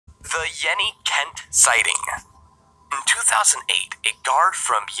The Yenny Kent sighting. In 2008, a guard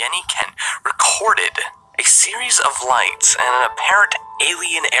from Yenny Kent recorded a series of lights and an apparent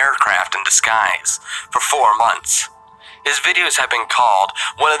alien aircraft in disguise for 4 months. His videos have been called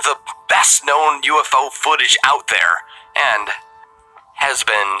one of the best known UFO footage out there and has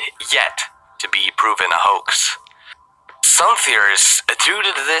been yet to be proven a hoax. Some theorists, due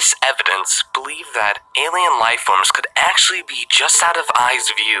to this evidence, believe that alien life forms could actually be just out of eyes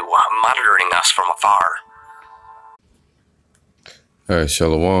view, monitoring us from afar. Alright,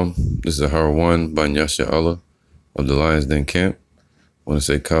 Shalom. This is Ahara 1 by Yasha Allah of the Lions Den Camp. I want to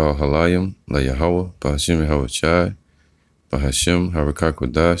say Kal Halayim, La Yahweh, Bahashim Yahweh Shai, Bahashim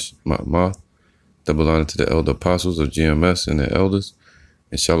Harakakwadash, Ma'mah. Double honor to the elder apostles of GMS and their elders,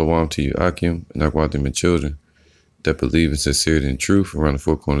 and Shalom to you, Akim, and Akwatim and children that believe in sincerity and truth around the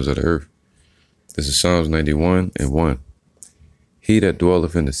four corners of the earth. This is Psalms 91 and 1. He that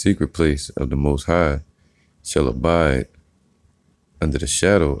dwelleth in the secret place of the Most High shall abide under the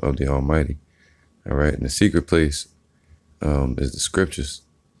shadow of the Almighty. All right, and the secret place is the scriptures.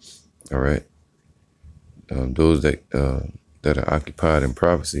 All right, those that are occupied in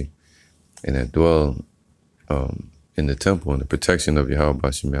prophecy and that dwell in the temple and the protection of Yahweh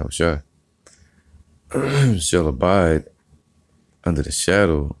Bashim Yahushua shall abide under the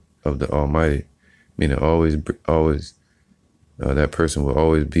shadow of the Almighty. Meaning always, that person will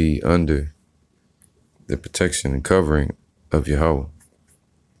always be under the protection and covering of Yahweh.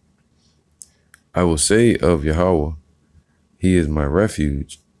 I will say of Yahweh, He is my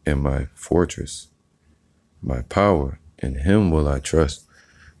refuge and my fortress, my power, in Him will I trust.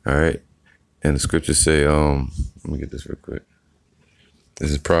 All right. And the scriptures say, let me get this real quick.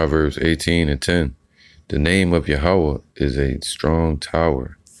 This is Proverbs 18 and 10. The name of Yahweh is a strong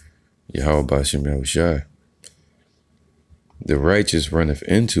tower. Yahweh Bashim Yahushai. The righteous runneth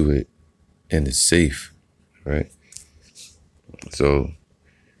into it and is safe. Right? So,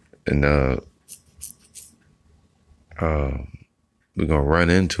 and we're gonna run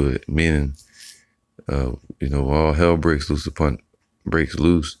into it, meaning all hell breaks loose upon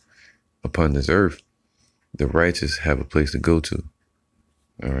this earth. The righteous have a place to go to.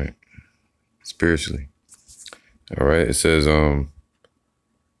 All right, spiritually. All right, it says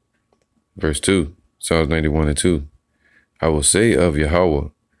verse 2, Psalms 91 and 2. I will say of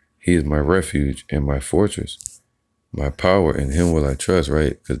Yahweh, He is my refuge and my fortress, my power, in Him will I trust.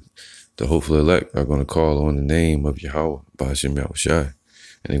 Right, because the hopeful elect are going to call on the name of Yahweh, Bahashim Yahushai,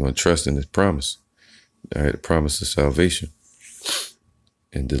 and they're going to trust in His promise. All right, the promise of salvation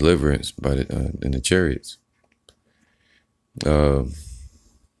and deliverance by in the chariots. Verse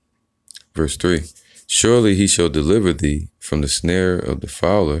 3. Surely He shall deliver thee from the snare of the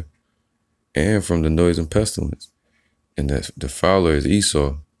fowler and from the noisome pestilence. And that the fowler is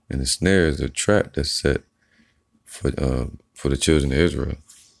Esau, and the snare is a trap that's set for the children of Israel.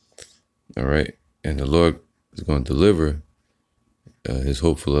 All right, and the Lord is going to deliver His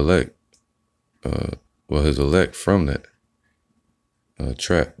hopeful elect, His elect from that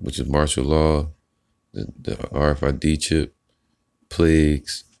trap, which is martial law, the RFID chip,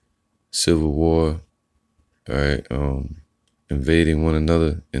 plagues, civil war, all right, invading one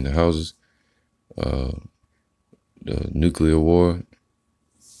another in the houses, the nuclear war,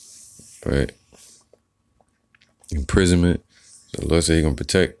 right, imprisonment. So the Lord said He's going to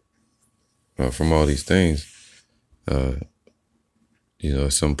protect from all these things. At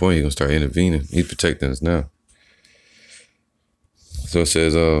some point He's going to start intervening. He's protecting us now. So it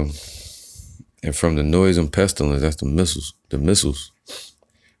says, and from the noisome pestilence, that's the missiles,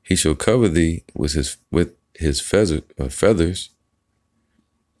 He shall cover thee with his feathers.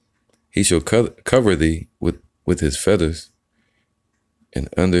 He shall cover thee with His feathers, and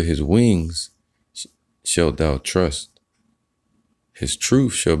under His wings shalt thou trust. His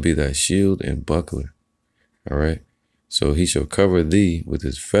truth shall be thy shield and buckler. All right. So He shall cover thee with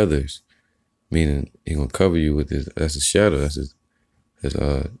His feathers, meaning He's going to cover you with that's His shadow. That's His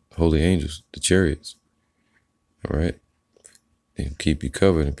holy angels, the chariots. All right. And keep you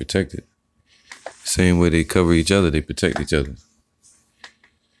covered and protected. Same way they cover each other, they protect each other.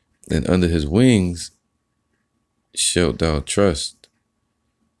 And under His wings shalt thou trust.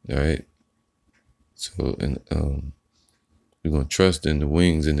 All right. So, and we're going to trust in the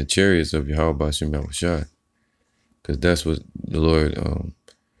wings and the chariots of Yahweh Bashim Yahushai. Because that's what the Lord,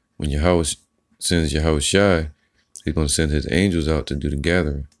 when Yahweh sends Yahushai, He's going to send His angels out to do the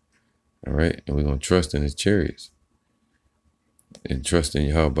gathering. All right. And we're going to trust in His chariots. And trust in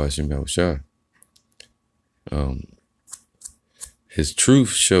Yahweh Bashim Yahushai. His truth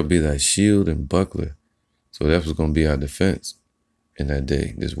shall be thy shield and buckler. So that's what's going to be our defense. in that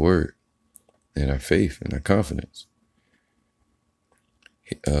day, this word, and our faith and our confidence.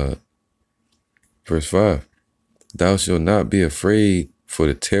 Verse 5, thou shalt not be afraid for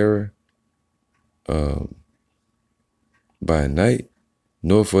the terror by night,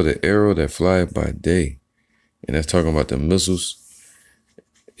 nor for the arrow that flieth by day. And that's talking about the missiles,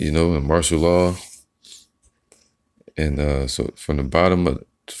 you know, and martial law. And so from the bottom of,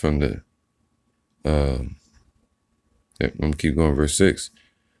 from the, I'm gonna keep going, verse 6,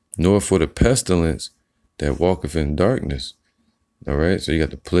 nor for the pestilence that walketh in darkness. All right, so you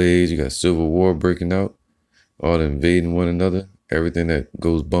got the plagues, you got civil war breaking out, all invading one another, everything that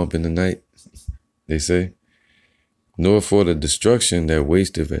goes bump in the night, they say. Nor for the destruction that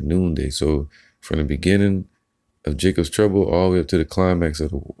wasteth at noonday. So from the beginning of Jacob's trouble all the way up to the climax of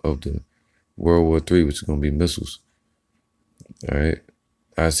the World War III, which is going to be missiles. All right,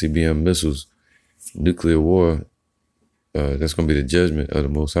 ICBM missiles, nuclear war. That's going to be the judgment of the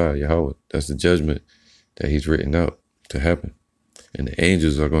Most High, Yahweh. That's the judgment that he's written out to happen. And the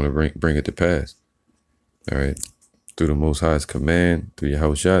angels are going to bring it to pass. All right, through the Most High's command, through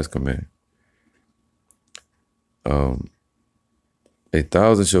Yahweh's command.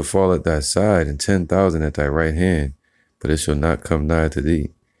 1,000 shall fall at thy side, and 10,000 at thy right hand, but it shall not come nigh to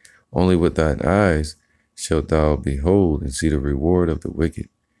thee. Only with thine eyes shalt thou behold and see the reward of the wicked.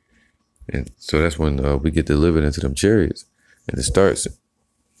 And so that's when we get delivered into them chariots. And it starts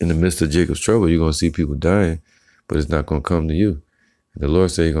in the midst of Jacob's trouble. You're going to see people dying, but it's not going to come to you. And the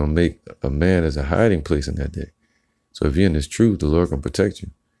Lord said he's going to make a man as a hiding place in that day. So if you're in this truth, the Lord can protect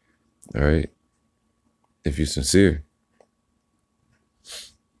you. All right? If you're sincere.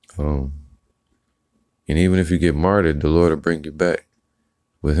 And even if you get martyred, the Lord will bring you back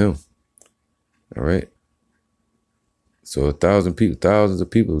with him. All right? So 1,000 people, thousands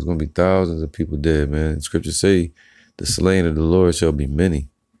of people, there's going to be thousands of people dead, man. Scriptures say the slain of the Lord shall be many.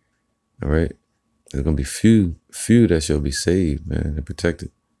 All right? There's going to be few that shall be saved, man, and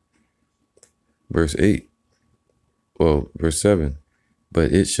protected. Verse 8. Well, verse 7.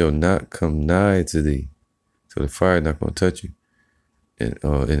 But it shall not come nigh to thee. So the fire is not going to touch you.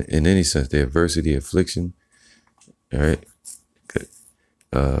 In any sense, the adversity, affliction. All right?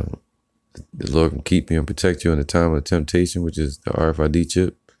 The Lord can keep you and protect you in the time of temptation, which is the RFID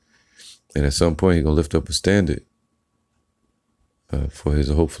chip. And at some point, he's going to lift up a standard for his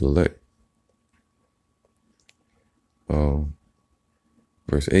hopeful elect.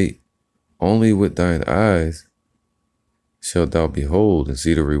 Verse 8, only with thine eyes shalt thou behold and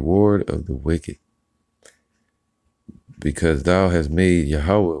see the reward of the wicked. Because thou hast made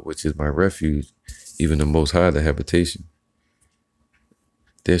Yahweh, which is my refuge, even the Most High, the habitation.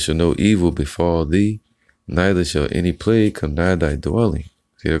 There shall no evil befall thee, neither shall any plague come nigh thy dwelling.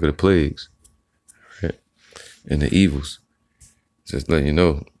 See, look at the plagues, right? And the evils. Just letting you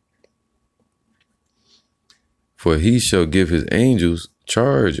know. For he shall give his angels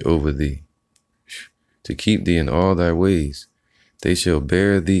charge over thee, to keep thee in all thy ways. They shall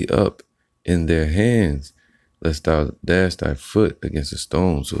bear thee up in their hands, lest thou dash thy foot against a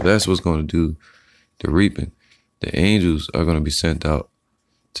stone. So that's what's going to do the reaping. The angels are going to be sent out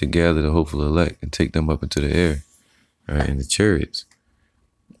to gather the hopeful elect and take them up into the air, right, in the chariots.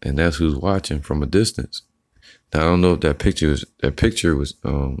 And that's who's watching from a distance. Now, I don't know if that picture was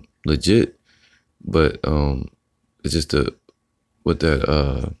legit, but it's just what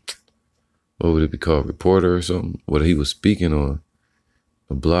would it be called, reporter or something? What he was speaking on,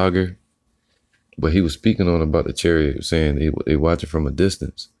 a blogger, but he was speaking on about the chariot, saying they watch it from a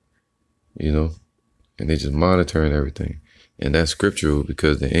distance, you know, and they just monitoring everything. And that's scriptural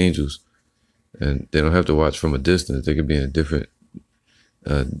because the angels, and they don't have to watch from a distance. They could be in a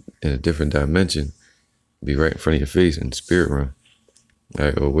different dimension, be right in front of your face in the spirit realm,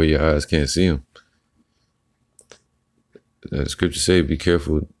 right, or where your eyes can't see them. The scriptures say, "Be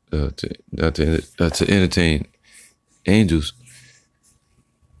careful not to entertain angels,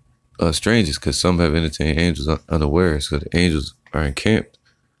 strangers, because some have entertained angels unawares. So the angels are encamped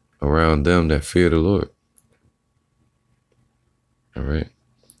around them that fear the Lord." All right.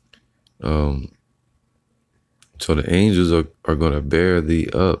 So the angels are going to bear thee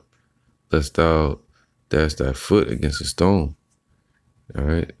up, lest thou dash thy foot against a stone. All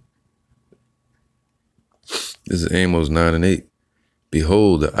right. This is Amos 9 and 8.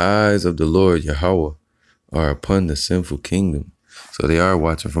 Behold, the eyes of the Lord Yahweh are upon the sinful kingdom. So they are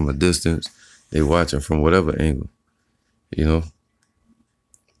watching from a distance. They're watching from whatever angle, you know.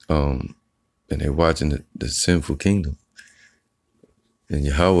 And they're watching the sinful kingdom. And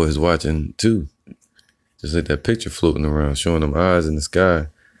Yahweh is watching too. Just like that picture floating around, showing them eyes in the sky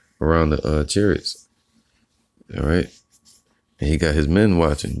around the chariots. All right. And he got his men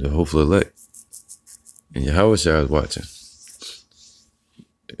watching, the hopeful elect. And Yahushua is watching.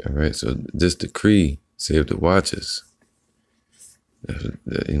 All right, so this decree saved the watchers.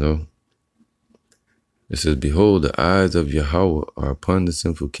 You know, it says, behold, the eyes of Yahweh are upon the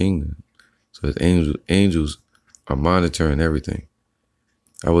sinful kingdom. So his angels are monitoring everything.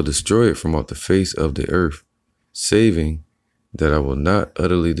 I will destroy it from off the face of the earth, saving that I will not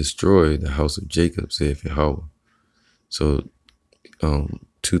utterly destroy the house of Jacob, saith Yahweh. So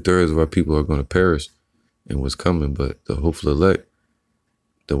 2/3 of our people are going to perish in what's coming, but the hopeful elect,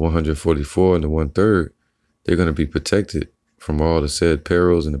 the 144 and the 1/3, they're going to be protected from all the said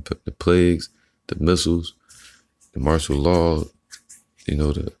perils and the plagues, the missiles, the martial law, you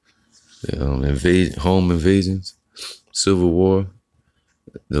know, the home invasions, civil war.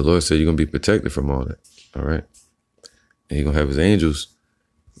 The Lord said you're going to be protected from all that, all right? And he's going to have his angels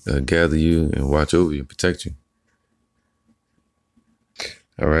gather you and watch over you and protect you.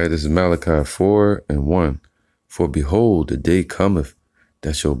 All right, this is Malachi 4:1. For behold, the day cometh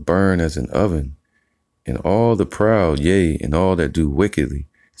that shall burn as an oven, and all the proud, yea, and all that do wickedly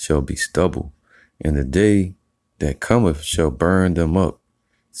shall be stubble. And the day that cometh shall burn them up,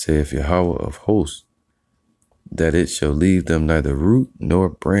 saith Yahweh of hosts, that it shall leave them neither root nor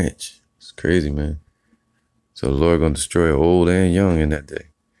branch. It's crazy, man. So the Lord going to destroy old and young in that day.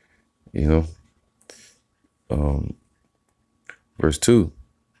 You know? Verse 2,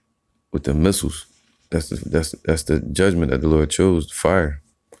 with the missiles, that's the judgment that the Lord chose, fire.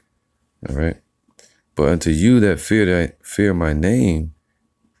 All right. But unto you that fear my name,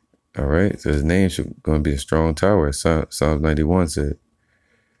 all right, so his name should going to be a strong tower, as Psalms 91 said.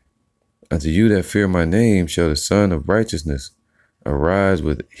 Unto you that fear my name shall the Son of Righteousness arise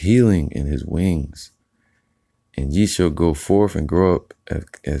with healing in his wings. And ye shall go forth and grow up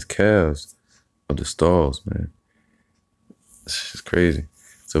as calves of the stalls, man. It's crazy.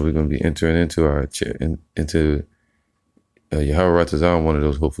 So we're going to be entering into into Yahweh Ratazan, one of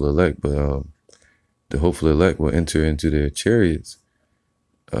those hopeful elect, but the hopeful elect will enter into their chariots,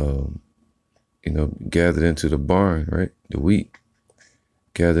 you know, gathered into the barn, right? The wheat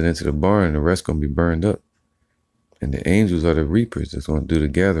gathered into the barn, and the rest going to be burned up. And the angels are the reapers that's going to do the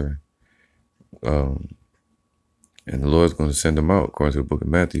gathering. And the Lord's going to send them out, according to the book of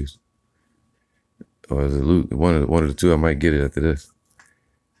Matthew. Or is it Luke? One of the two, I might get it after this.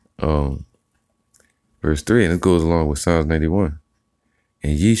 Verse 3, and it goes along with Psalms 91.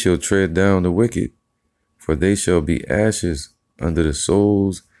 And ye shall tread down the wicked, for they shall be ashes under the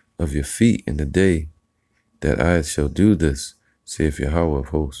soles of your feet in the day that I shall do this, saith Yahweh of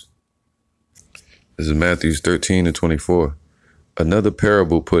hosts. This is Matthew 13:24. Another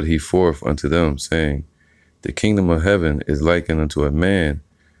parable put he forth unto them, saying, the kingdom of heaven is likened unto a man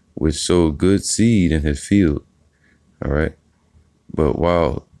which sowed good seed in his field. All right. But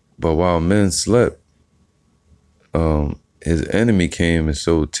while men slept, his enemy came and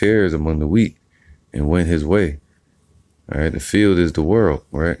sowed tares among the wheat and went his way. All right. The field is the world,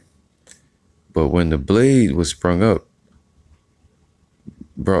 right? But when the blade was sprung up,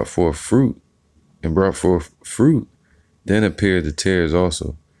 brought forth fruit, then appeared the tares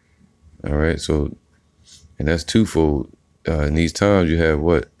also. All right. So, and that's twofold. In these times, you have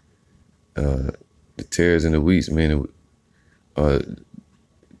what? The tares and the wheats, meaning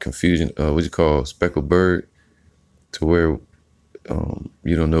confusion, what you call speckled bird, to where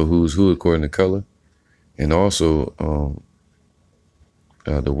you don't know who's who according to color. And also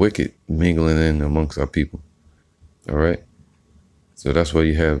the wicked mingling in amongst our people. All right. So that's why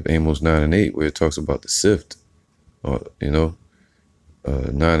you have Amos 9:8, where it talks about the sift, you know,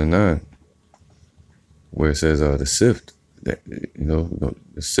 9:9. Where it says the sift, that, you know,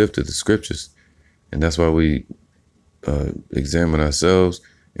 the sift of the scriptures. And that's why we examine ourselves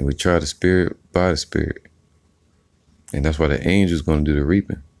and we try the spirit by the spirit. And that's why the angel's going to do the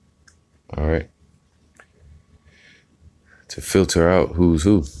reaping. All right. To filter out who's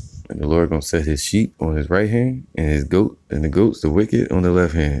who. And the Lord going to set his sheep on his right hand and the goats, the wicked, on the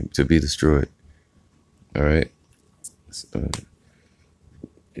left hand to be destroyed. All right.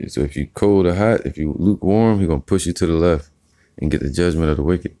 So if you cold or hot, if you lukewarm, he's going to push you to the left and get the judgment of the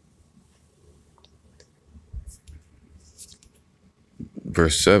wicked.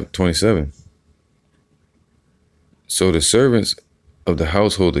 Verse 27. So the servants of the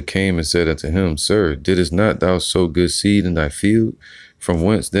householder came and said unto him, Sir, didst not thou sow good seed in thy field? From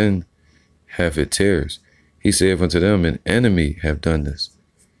whence then hath it tares? He saith unto them, An enemy have done this.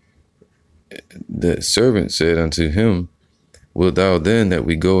 The servant said unto him, Wilt thou then that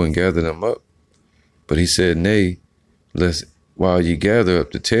we go and gather them up? But he said, Nay, lest while ye gather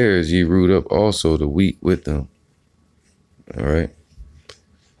up the tares, ye root up also the wheat with them. All right.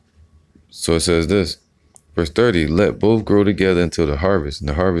 So it says this, verse 30, let both grow together until the harvest. And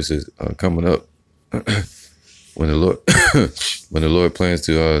the harvest is coming up when the Lord when the Lord plans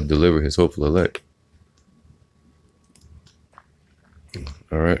to deliver his hopeful elect.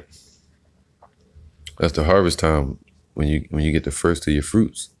 All right. That's the harvest time when you get the first of your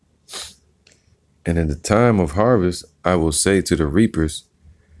fruits. And in the time of harvest, I will say to the reapers,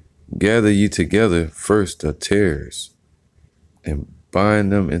 gather ye together first the tares, and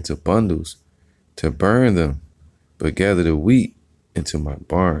bind them into bundles to burn them, but gather the wheat into my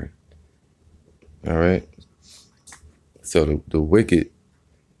barn. All right. So the wicked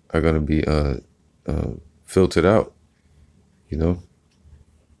are going to be filtered out,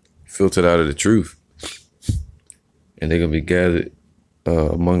 filtered out of the truth, and they're going to be gathered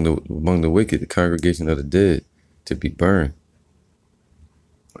among the wicked, the congregation of the dead, to be burned.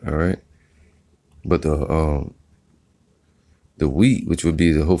 All right. But the wheat, which would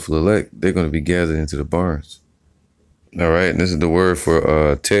be the hopeful elect, they're going to be gathered into the barns. All right. And this is the word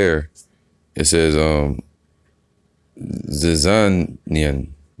for tare. It says zizanian,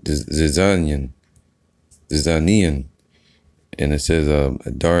 and it says a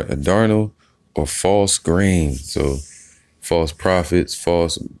darnel or false grain. So false prophets,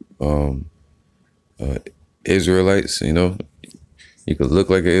 false Israelites. You could look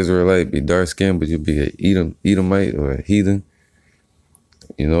like an Israelite, be dark skinned, but you'd be an Edomite or a heathen.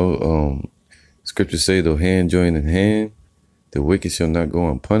 Scriptures say, though hand join in hand, the wicked shall not go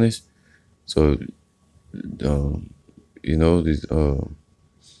unpunished. So, if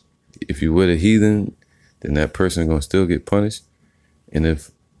you with a heathen, then that person is going to still get punished. And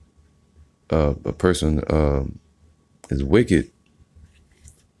if a person is wicked,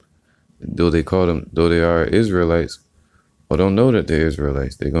 though they are Israelites, or don't know that they're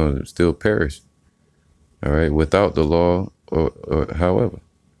Israelites, they're going to still perish. All right, without the law or however,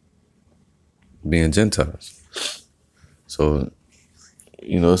 being Gentiles. So,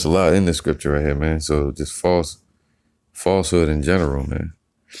 it's a lot in the scripture right here, man. So just falsehood in general, man.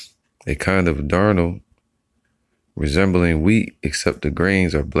 A kind of darnel resembling wheat, except the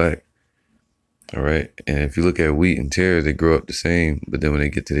grains are black. All right. And if you look at wheat and tares, they grow up the same, but then when they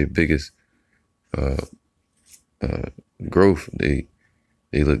get to their biggest growth, they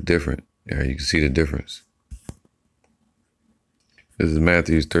look different. All right, you can see the difference. This is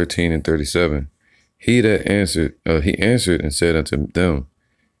Matthew 13:37. He answered and said unto them,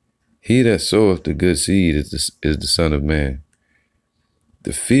 he that soweth the good seed is the Son of Man.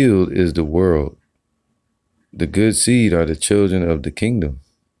 The field is the world. The good seed are the children of the kingdom.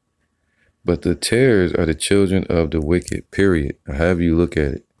 But the tares are the children of the wicked, period. However you look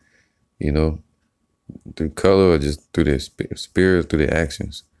at it, through color or just through their spirit, through their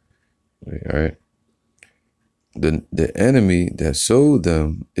actions. All right. The enemy that sowed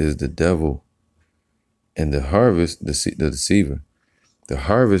them is the devil, and the harvest, the deceiver. The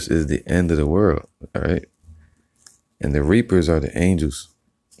harvest is the end of the world, all right? And the reapers are the angels.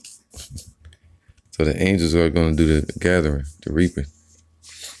 So the angels are going to do the gathering, the reaping.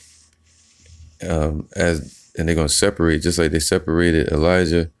 And they're going to separate, just like they separated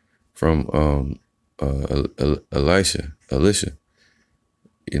Elijah from Elisha.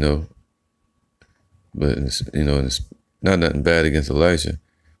 But it's not nothing bad against Elisha,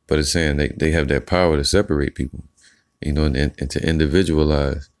 but it's saying they have that power to separate people, and to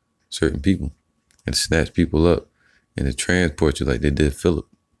individualize certain people and snatch people up and to transport you like they did Philip,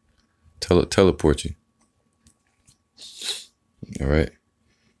 teleport you. All right.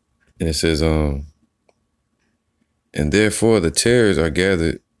 And it says, and therefore the tares are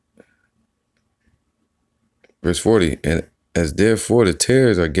gathered. Verse 40, and as therefore the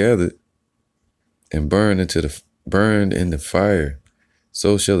tares are gathered and burned in the fire,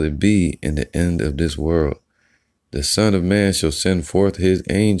 so shall it be in the end of this world. The Son of Man shall send forth his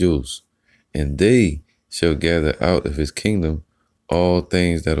angels, and they shall gather out of his kingdom all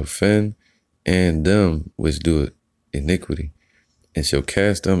things that offend, and them which do iniquity, and shall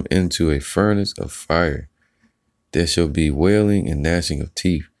cast them into a furnace of fire. There shall be wailing and gnashing of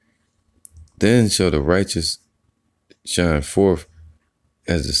teeth. Then shall the righteous shine forth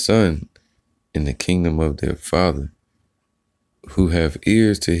as the sun in the kingdom of their Father. Who have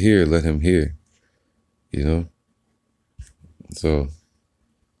ears to hear, let him hear. So,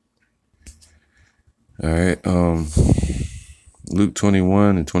 all right. Luke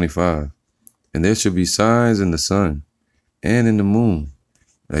 21:25. And there shall be signs in the sun and in the moon.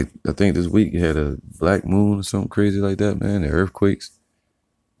 Like, I think this week you had a black moon or something crazy like that, man. The earthquakes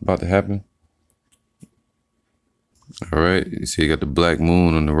about to happen. All right. You see, you got the black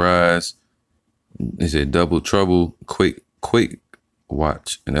moon on the rise. They said double trouble, quake quake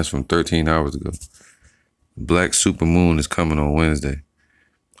watch, and that's from 13 hours ago. Black super moon is coming on Wednesday.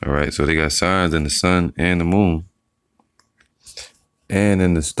 All right, so they got signs in the sun and the moon and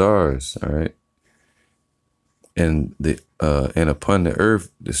in the stars. All right, and upon the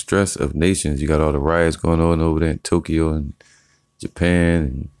earth, the stress of nations. You got all the riots going on over there in Tokyo and Japan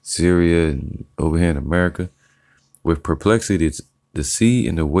and Syria and over here in America. With perplexity, it's the sea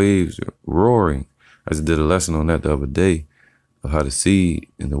and the waves are roaring. I just did a lesson on that the other day of how the sea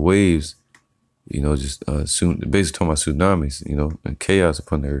and the waves, just basically talking about tsunamis, and chaos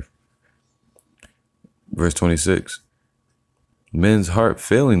upon the earth. Verse 26, men's heart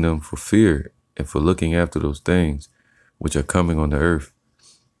failing them for fear and for looking after those things which are coming on the earth.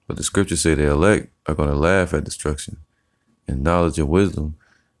 But the scriptures say the elect are going to laugh at destruction, and knowledge and wisdom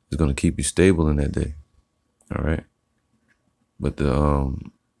is going to keep you stable in that day. All right. But the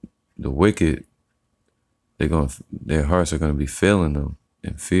wicked, their hearts are going to be failing them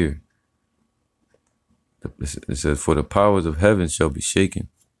in fear. It says, for the powers of heaven shall be shaken,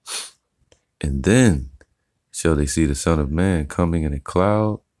 and then shall they see the Son of Man coming in a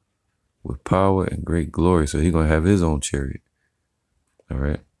cloud with power and great glory. So he's going to have his own chariot. All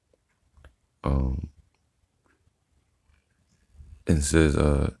right. And it says,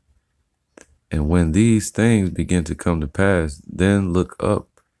 and when these things begin to come to pass, then look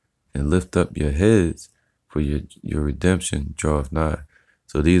up and lift up your heads, for your redemption draweth nigh.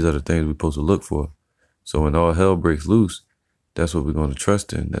 So these are the things we're supposed to look for. So when all hell breaks loose, that's what we're going to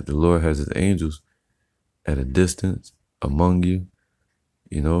trust in, that the Lord has his angels at a distance among you,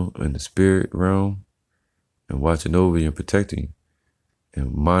 in the spirit realm, and watching over you and protecting you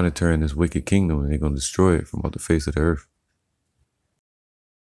and monitoring this wicked kingdom, and they're going to destroy it from off the face of the earth.